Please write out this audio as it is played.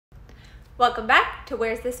Welcome back to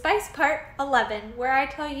Where's the Spice Part 11, where I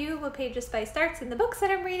tell you what page of spice starts in the books that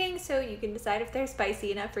I'm reading so you can decide if they're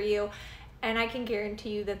spicy enough for you, and I can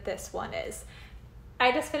guarantee you that this one is.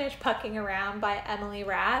 I just finished Pucking Around by Emily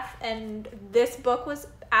Rath, and this book was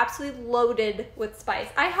absolutely loaded with spice.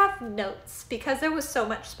 I have notes because there was so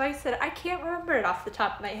much spice that I can't remember it off the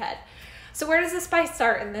top of my head. So where does the spice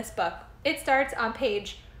start in this book? It starts on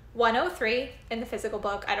page 103 in the physical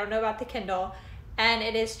book. I don't know about the Kindle. And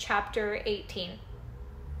it is chapter 18.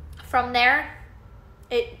 From there,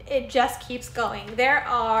 it just keeps going. There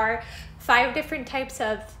are 5 different types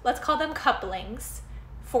of, let's call them couplings,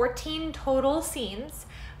 14 total scenes.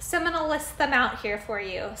 So I'm gonna list them out here for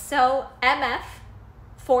you. So MF,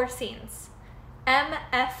 4 scenes.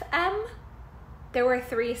 MFM, there were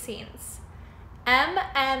 3 scenes.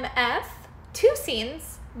 MMF, 2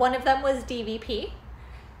 scenes. One of them was DVP.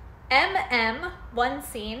 MM, 1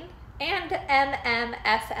 scene. And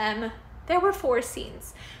MMFM, there were 4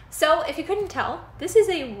 scenes. So if you couldn't tell, this is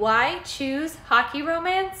a why choose hockey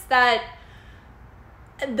romance that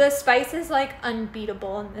the spice is like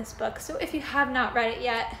unbeatable in this book. So if you have not read it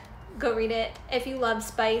yet, go read it. If you love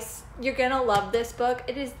spice, you're gonna love this book.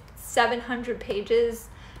 It is 700 pages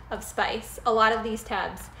of spice. A lot of these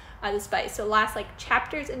tabs are the spice. So last like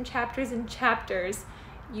chapters and chapters and chapters,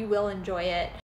 you will enjoy it.